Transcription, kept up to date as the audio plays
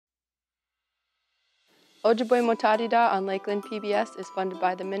Ojibwemotaadidaa on Lakeland PBS is funded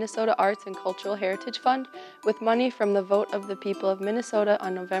by the Minnesota Arts and Cultural Heritage Fund with money from the vote of the people of Minnesota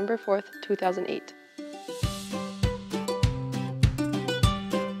on November 4th, 2008.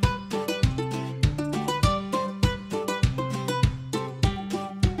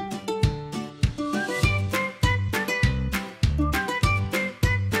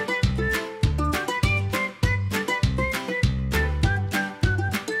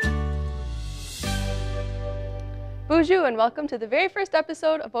 Bonjour and welcome to the very first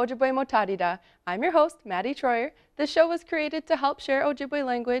episode of Ojibwemotaadidaa. I'm your host, Maddie Troyer. This show was created to help share Ojibwe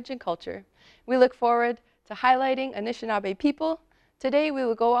language and culture. We look forward to highlighting Anishinaabe people. Today we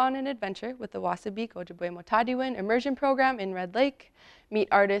will go on an adventure with the Waasabiik Ojibwemotaadiwin Immersion program in Red Lake, meet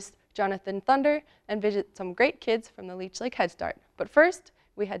artist Jonathan Thunder, and visit some great kids from the Leech Lake Head Start. But first,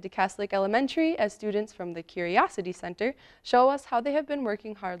 we head to Cass Lake Elementary as students from the Curiosity Center show us how they have been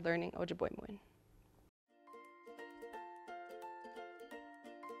working hard learning Ojibwemowin.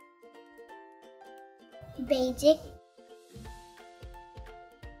 Basic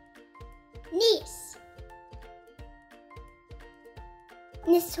niece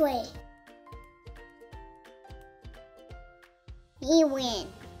this way you win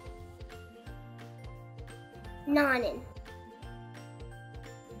nonin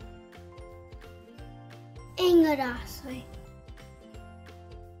Ingarasway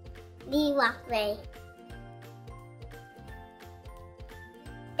the walkway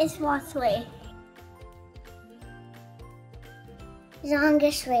is walkway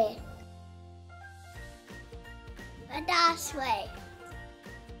Longest way. Adas way.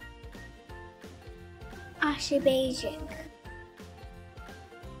 Waasabiik.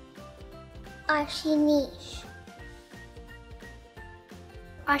 Ashinish.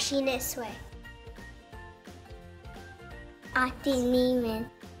 Ashinis way. Atinimin.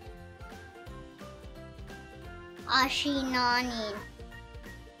 Ashinanin.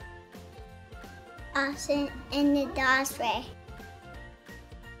 Asin in the das way.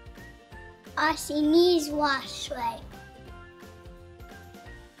 Ashini's washway.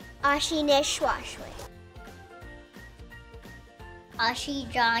 Ashinish washway. Ashi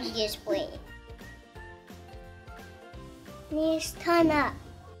Johnny's way. Nice time up.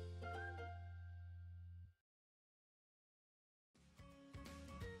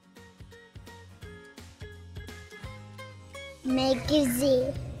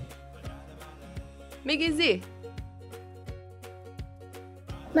 Megazi. Megazi.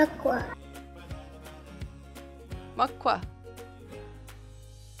 Makwa. Makwa.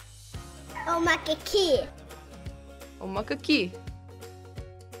 Omakaki. Omakaki.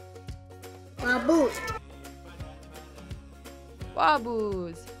 Waboot.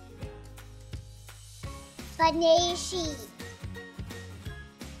 Waboos. Baneshi.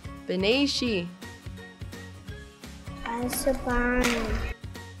 Beneshi. Asaban.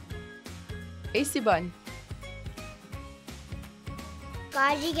 Asiban.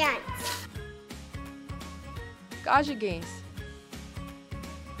 Gajigans. Gajigans.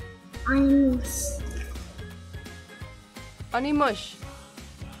 Animus. Animush.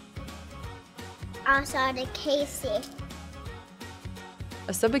 Asada Casey.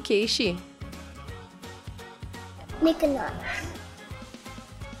 Asabakeshi. Mikanak.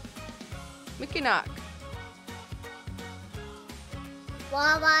 Mikinak.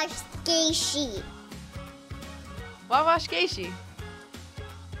 Wawash Gashi. Wawashkeshi.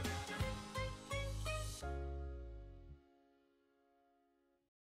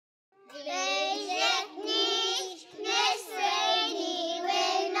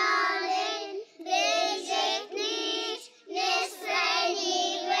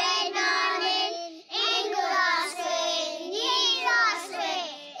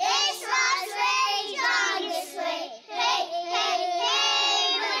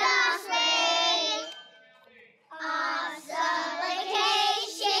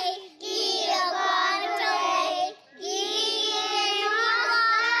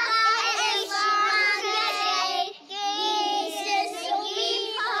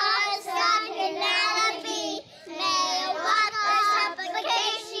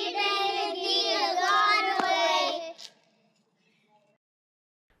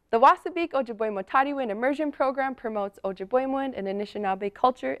 The Waasabiik Ojibwemotaadiwin Immersion program promotes Ojibwemowin and Anishinaabe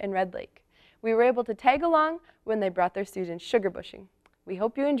culture in Red Lake. We were able to tag along when they brought their students sugar bushing. We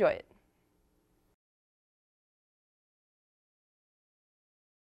hope you enjoy it.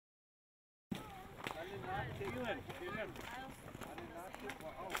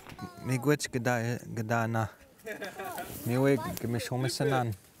 Miigwech gdana. Miwig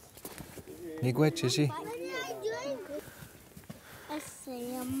gmishomisanan. Miigwech ishi.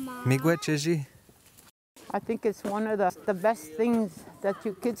 Miigwech ishi. I think it's one of the best things that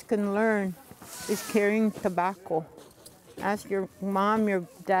you kids can learn is carrying tobacco. Ask your mom, your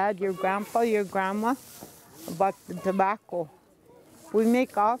dad, your grandpa, your grandma about the tobacco. We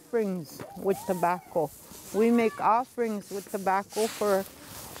make offerings with tobacco. We make offerings with tobacco for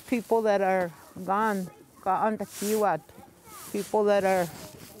people that are gone, kaan takiwat, people that are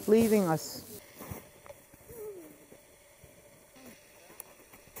leaving us.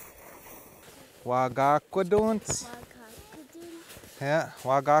 Wagaquaduns. Ja,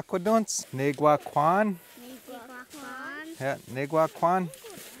 Wagaquaduns. Negwaquan. Ja, Negwaquan.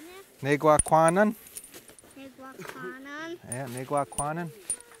 Negwaquanan. Ja, Negwaquanan.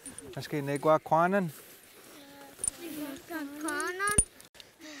 Misschien Negwaquanan.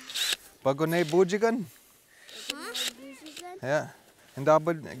 Bagone bujigan. Ja. En daar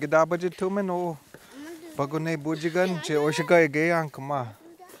gedabadje tumen o. Bagone bujigan. Che oshiga ege ankma.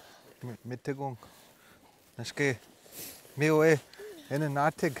 Mittegong. Misschien. Mio en een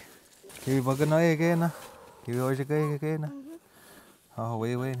natig. Je bagone ege na. Je oshiga ege na. Oh,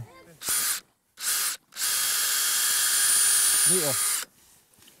 wait. Yeah.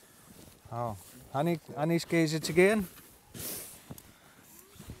 Oh, Anish is it again?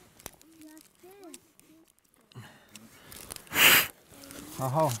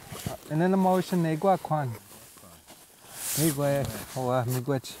 Oh, and then the motion negwa kwan. Migwe,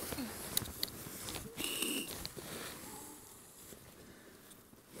 migwech.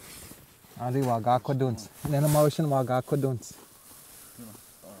 Ali wagaquaduns. And then the motion wagaquaduns.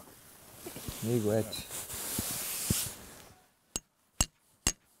 Migwech.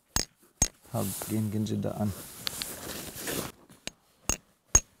 Hagin daan.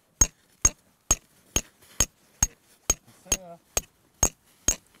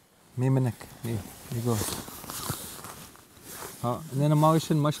 Miminik, here you go. And then a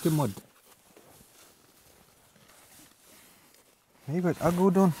motion mushki mud. Hey, but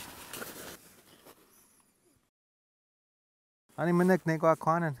agudun. Ani minik negwa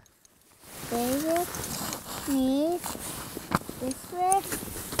kwanan. David, me, this way.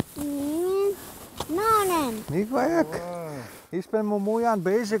 Niet werk. Ik ben me mooi aan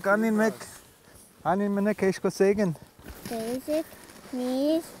bezig. Anin me kees ko zeggen. Basic,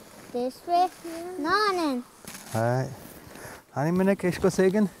 knees, this way, nonen. Hai. Anin me kees ko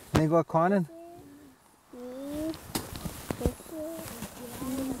zeggen. Negwa kwanen.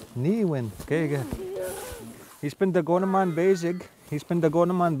 Nee win. Kijk. Ik ben de goneman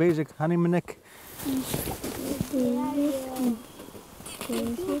bezig. Anin me nek.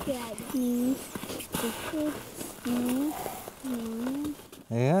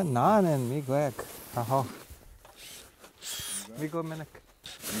 Ja, nanen, mig werk. Aha. Migo minik.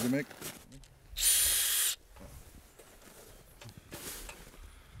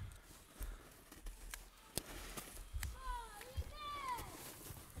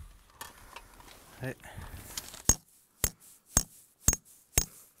 Hey.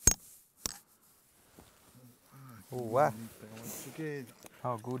 Oh, wow.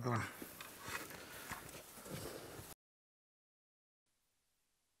 How good one.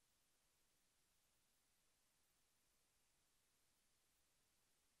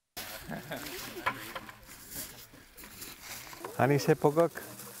 Honey se pogok.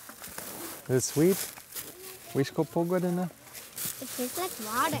 Is it sweet? Wishko pogod in there? It tastes like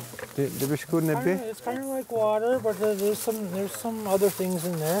water. The wishko nibbe? It's kind of like water, but there's some other things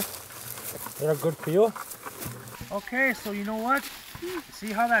in there that are good for you. Okay, so you know what?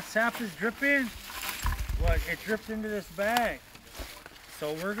 See how that sap is dripping? Well, it dripped into this bag.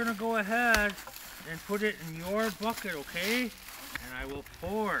 So we're gonna go ahead and put it in your bucket, okay? And I will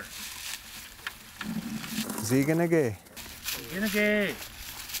pour. Ziegenege. Ginagay.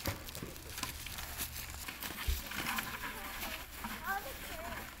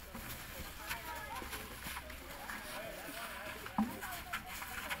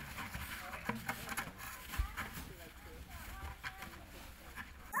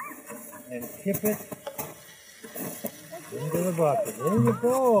 And tip it into the bucket. There you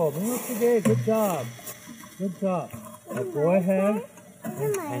go. Good job. Good job. Now go ahead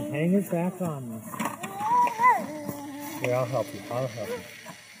and hang it back on me. Here, I'll help you.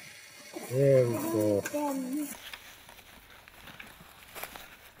 There we go.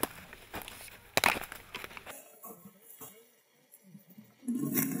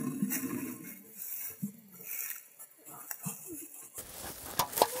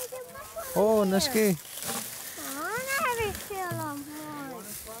 Oh, Naski.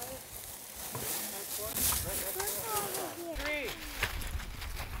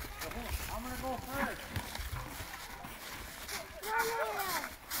 I'm gonna go first.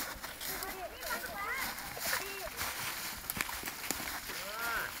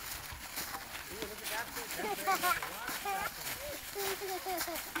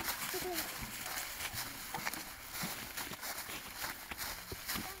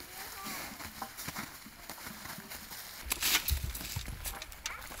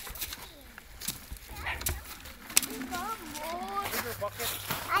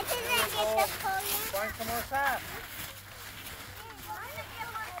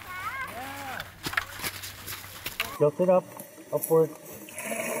 Tilt it up, upward.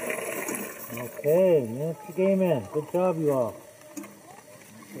 Okay, minutes the game in. Good job, you all.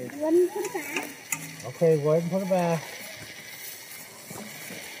 Okay. Go ahead and put it back. Okay, go ahead and put it back.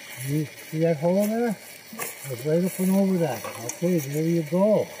 You see that hole there? It's right up and over that. Okay, there you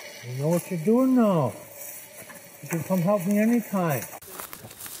go. You know what you're doing now. You can come help me anytime.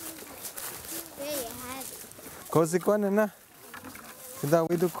 There you have it. Kosi kone na. Kita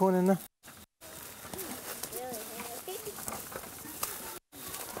widu kone na.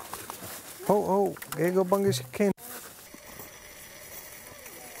 Oh, gego bangish ken.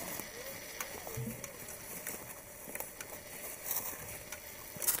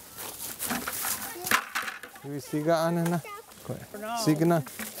 Siga ana na. Siga na.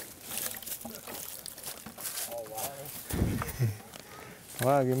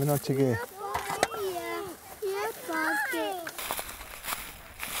 Wow, give me no chige.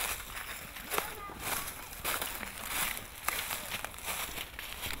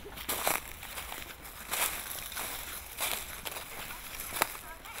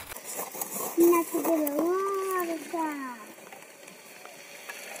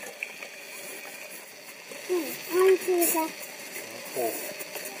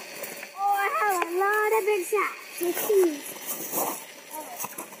 Oh, I have a lot of big shots. Let's see.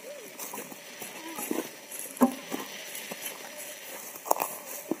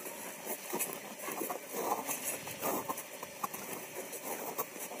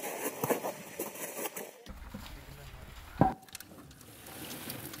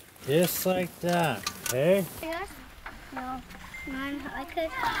 Just like that, okay? Yes? No. I could.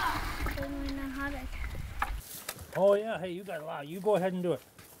 Oh yeah, hey, you got a lot. You go ahead and do it.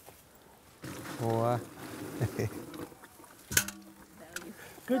 Wow.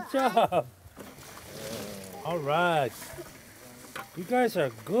 Good job. All right. You guys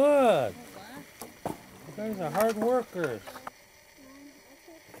are good. You guys are hard workers.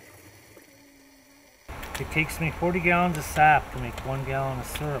 It takes me 40 gallons of sap to make 1 gallon of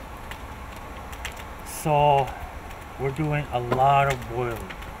syrup. So we're doing a lot of boiling.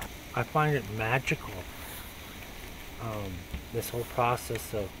 I find it magical. This whole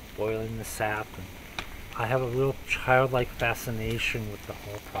process of boiling the sap, and I have a real childlike fascination with the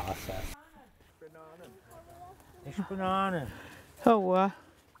whole process. Ich bin on. Oh,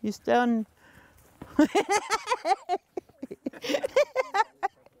 you still...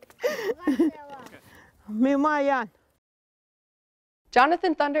 Mimayan.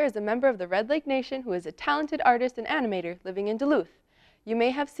 Jonathan Thunder is a member of the Red Lake Nation who is a talented artist and animator living in Duluth. You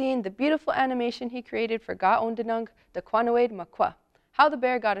may have seen the beautiful animation he created for Ga'ondinung, the Ojibwemotaadidaa, How the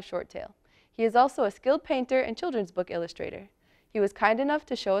Bear Got a Short Tail. He is also a skilled painter and children's book illustrator. He was kind enough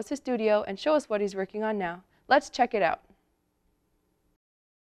to show us his studio and show us what he's working on now. Let's check it out.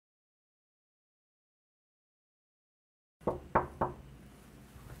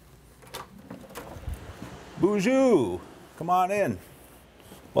 Bonjour, come on in.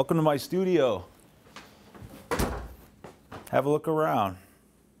 Welcome to my studio. Have a look around.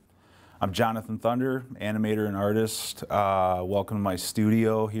 I'm Jonathan Thunder, animator and artist. Welcome to my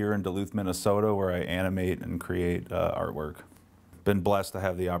studio here in Duluth, Minnesota, where I animate and create artwork. Been blessed to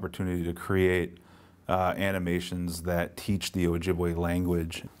have the opportunity to create animations that teach the Ojibwe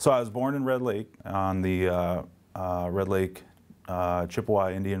language. So I was born in Red Lake on the Red Lake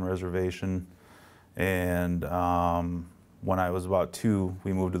Chippewa Indian Reservation, and when I was about 2,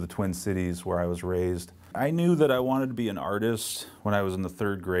 we moved to the Twin Cities where I was raised. I knew that I wanted to be an artist when I was in the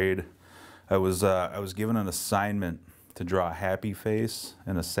 3rd grade. I was given an assignment to draw a happy face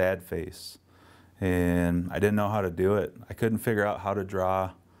and a sad face, and I didn't know how to do it. I couldn't figure out how to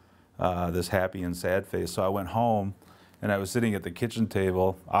draw this happy and sad face, so I went home and I was sitting at the kitchen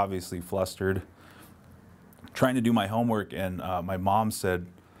table, obviously flustered, trying to do my homework, and my mom said,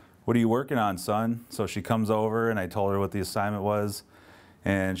 "What are you working on, son?" So she comes over and I told her what the assignment was,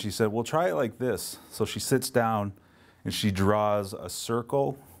 and she said, "Well, try it like this." So she sits down and she draws a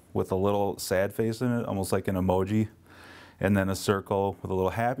circle with a little sad face in it, almost like an emoji, and then a circle with a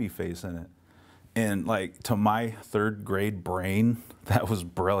little happy face in it. And like, to my 3rd grade brain, that was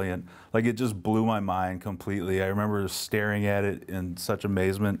brilliant. Like, it just blew my mind completely. I remember staring at it in such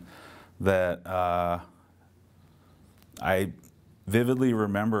amazement that I vividly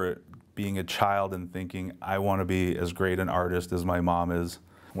remember it being a child and thinking, I want to be as great an artist as my mom is.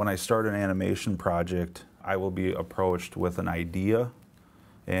 When I start an animation project, I will be approached with an idea,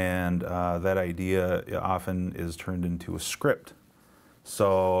 and that idea often is turned into a script.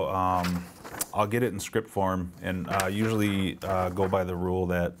 So I'll get it in script form, and usually go by the rule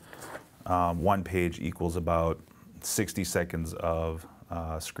that 1 page equals about 60 seconds of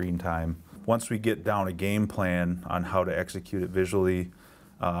screen time. once we get down a game plan on how to execute it visually,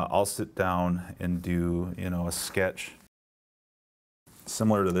 I'll sit down and do, a sketch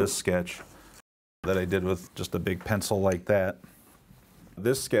similar to this sketch that I did with just a big pencil like that.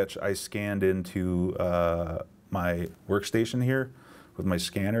 This sketch I scanned into my workstation here with my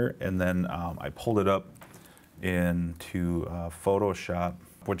scanner, and then I pulled it up into Photoshop,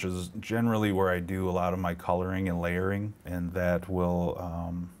 which is generally where I do a lot of my coloring and layering, and that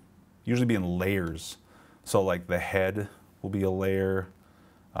will usually be in layers. So like the head will be a layer,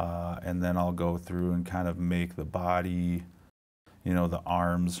 and then I'll go through and kind of make the body, the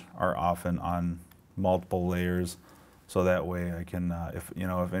arms are often on multiple layers, so that way I can,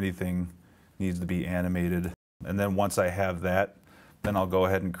 if anything needs to be animated. And then once I have that, then I'll go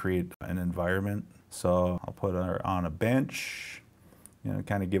ahead and create an environment. So I'll put her on a bench,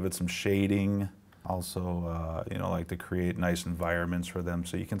 kind of give it some shading. Also, like to create nice environments for them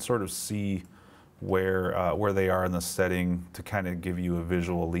so you can sort of see where they are in the setting to kind of give you a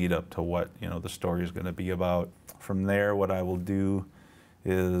visual lead up to what, the story is going to be about. From there, what I will do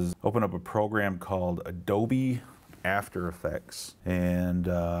is open up a program called Adobe After Effects. And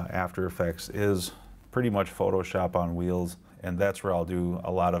After Effects is pretty much Photoshop on wheels. And that's where I'll do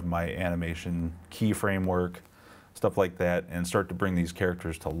a lot of my animation keyframe work, stuff like that, and start to bring these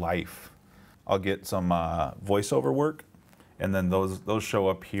characters to life. I'll get some voiceover work, and then those show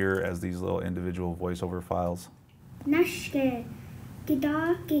up here as these little individual voiceover files. Nashke,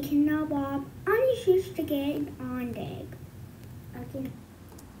 Gida, Gikinawab, Anishinaabe, Andig. Okay.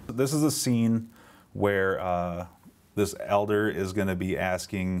 This is a scene where this elder is going to be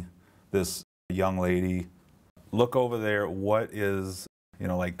asking this young lady, look over there, what is,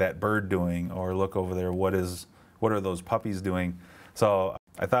 like that bird doing? Or look over there, what are those puppies doing? So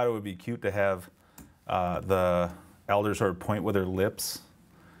I thought it would be cute to have the elder sort of point with her lips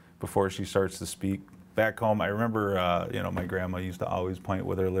before she starts to speak. Back home, I remember, my grandma used to always point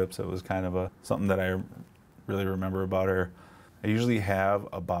with her lips. It was kind of something that I really remember about her. I usually have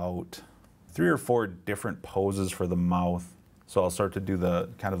about 3 or 4 different poses for the mouth. So I'll start to do the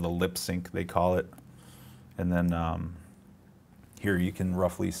kind of the lip sync, they call it. And then here you can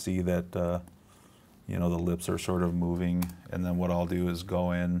roughly see that, the lips are sort of moving. And then what I'll do is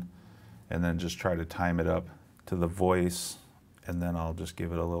go in and then just try to time it up to the voice. And then I'll just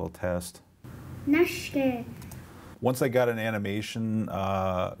give it a little test. Nashke. Once I got an animation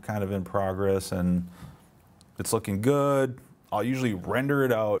kind of in progress and it's looking good, I'll usually render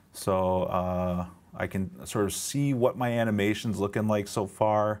it out so I can sort of see what my animation's looking like so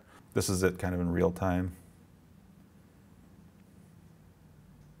far. This is it kind of in real time.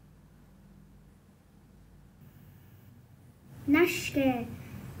 Nashke,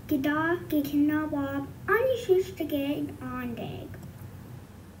 Gida, Gikinawab, Anishinaabe, Andig.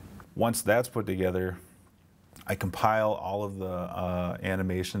 Once that's put together, I compile all of the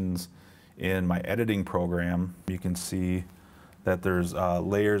animations in my editing program. You can see that there's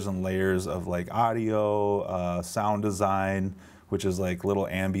layers and layers of like audio, sound design, which is like little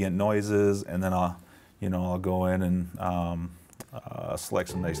ambient noises, and then I'll go in and select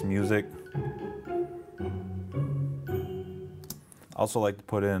some nice music. Also like to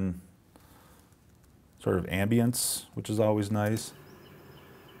put in sort of ambience, which is always nice.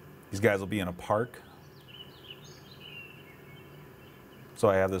 These guys will be in a park. So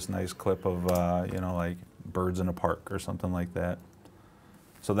I have this nice clip of, like birds in a park or something like that.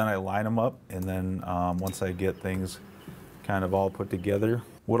 So then I line them up, and then once I get things kind of all put together,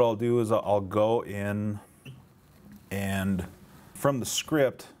 what I'll do is I'll go in and from the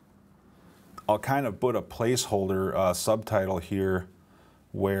script, I'll kind of put a placeholder subtitle here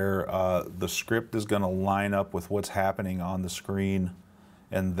where the script is going to line up with what's happening on the screen.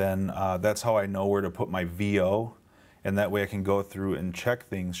 And then that's how I know where to put my VO. And that way I can go through and check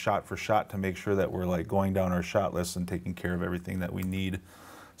things shot for shot to make sure that we're like going down our shot list and taking care of everything that we need.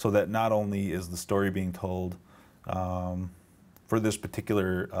 So that not only is the story being told for this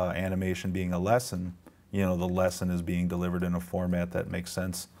particular animation being a lesson, the lesson is being delivered in a format that makes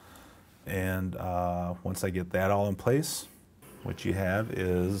sense. And once I get that all in place, what you have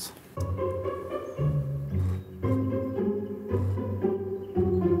is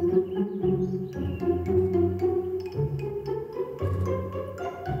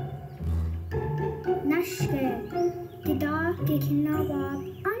Nashke, Gida,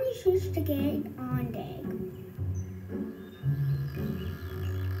 Gikinawab, Anishinaabe, Andig.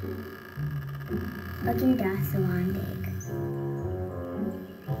 Agenda Sawandig.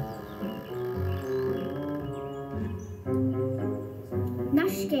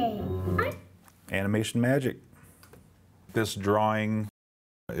 Nashke. animation magic. This drawing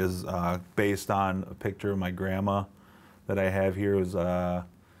is based on a picture of my grandma that I have here. It was a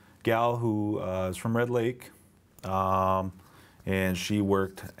gal who is from Red Lake, and she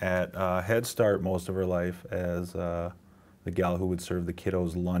worked at Head Start most of her life as the gal who would serve the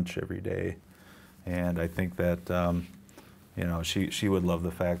kiddos lunch every day. And I think that you know, she would love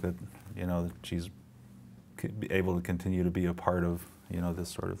the fact that, you know, that she's able to continue to be a part of, you know, this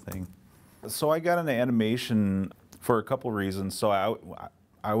sort of thing. So I got into animation for a couple reasons. So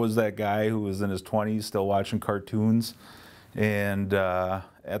I was that guy who was in his 20s still watching cartoons, and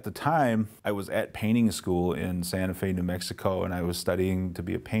at the time I was at painting school in Santa Fe, New Mexico, and I was studying to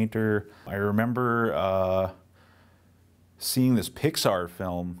be a painter. I remember seeing this Pixar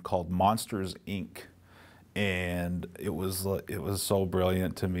film called Monsters, Inc. And it was so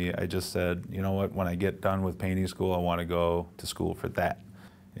brilliant to me. I just said, you know what, when I get done with painting school, I want to go to school for that.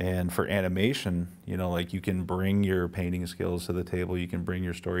 And for animation, you know, like, you can bring your painting skills to the table, you can bring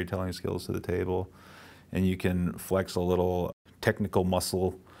your storytelling skills to the table, and you can flex a little technical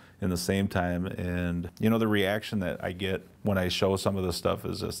muscle in the same time. And, you know, the reaction that I get when I show some of this stuff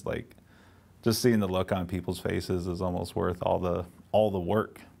is just like, just seeing the look on people's faces is almost worth all the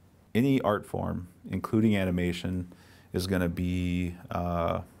work. Any art form, including animation, is going to be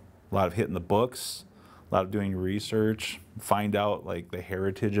a lot of hitting the books, a lot of doing research, find out like the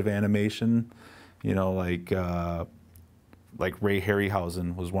heritage of animation. You know, like Ray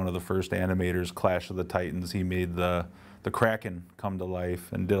Harryhausen was one of the first animators. Clash of the Titans, he made the Kraken come to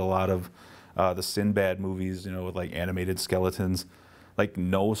life, and did a lot of the Sinbad movies, you know, with like animated skeletons. Like,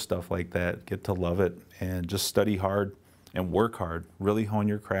 know stuff like that, get to love it, and just study hard and work hard, really hone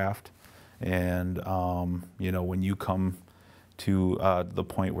your craft. And, you know, when you come to the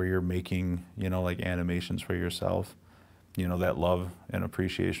point where you're making, you know, like animations for yourself, you know, that love and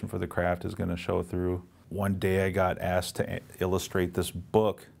appreciation for the craft is going to show through. One day I got asked to illustrate this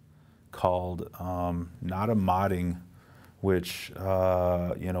book called Not a Modding, which,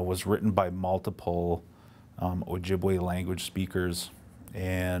 you know, was written by multiple Ojibwe language speakers.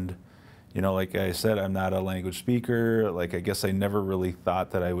 And, you know, like I said, I'm not a language speaker. Like, I guess I never really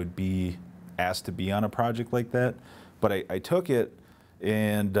thought that I would be asked to be on a project like that. But I took it,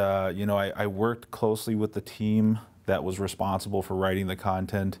 and, you know, I worked closely with the team that was responsible for writing the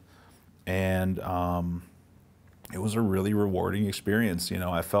content. And it was a really rewarding experience. You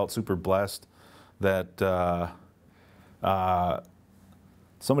know, I felt super blessed that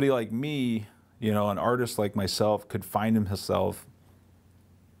somebody like me, you know, an artist like myself, could find himself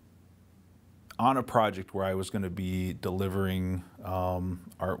on a project where I was going to be delivering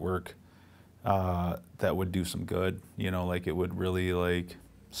artwork that would do some good, you know, like, it would really like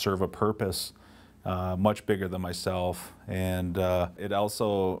serve a purpose much bigger than myself. And it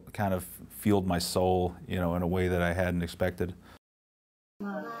also kind of fueled my soul, you know, in a way that I hadn't expected.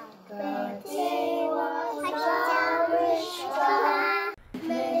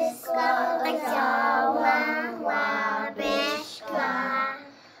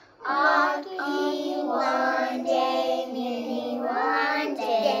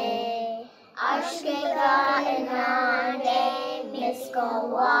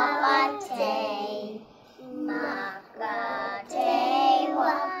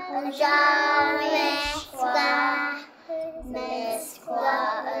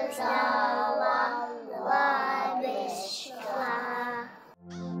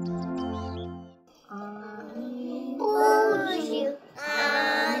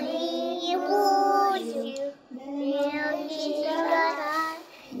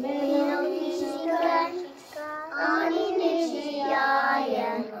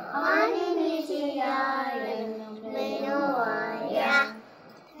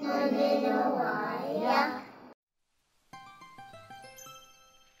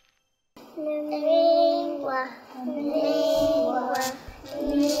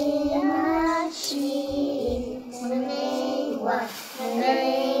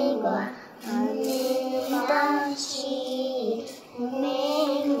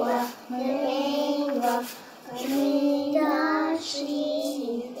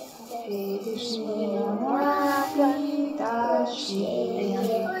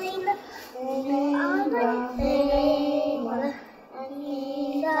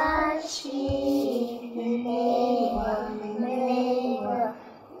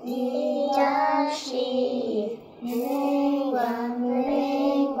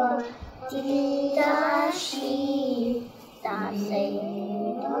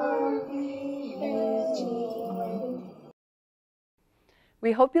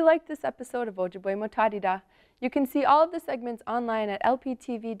 We hope you liked this episode of Ojibwemotaadidaa. You can see all of the segments online at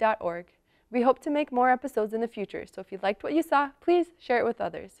lptv.org. We hope to make more episodes in the future, so if you liked what you saw, please share it with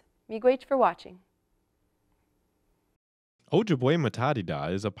others. Miigwech for watching.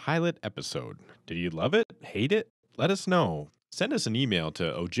 Ojibwemotaadidaa is a pilot episode. Did you love it? Hate it? Let us know. Send us an email to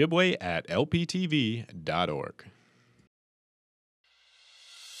ojibwe@lptv.org.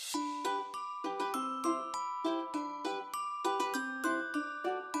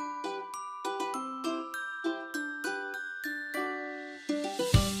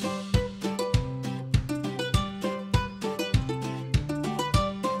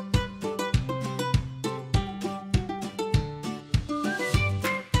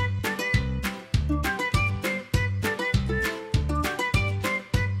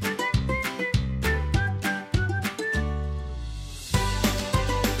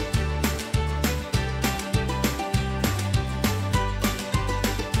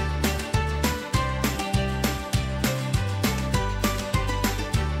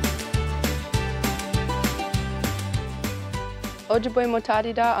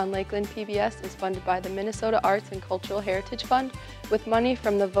 Ojibwemotaadidaa on Lakeland PBS is funded by the Minnesota Arts and Cultural Heritage Fund with money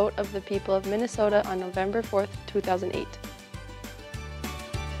from the vote of the people of Minnesota on November 4th, 2008.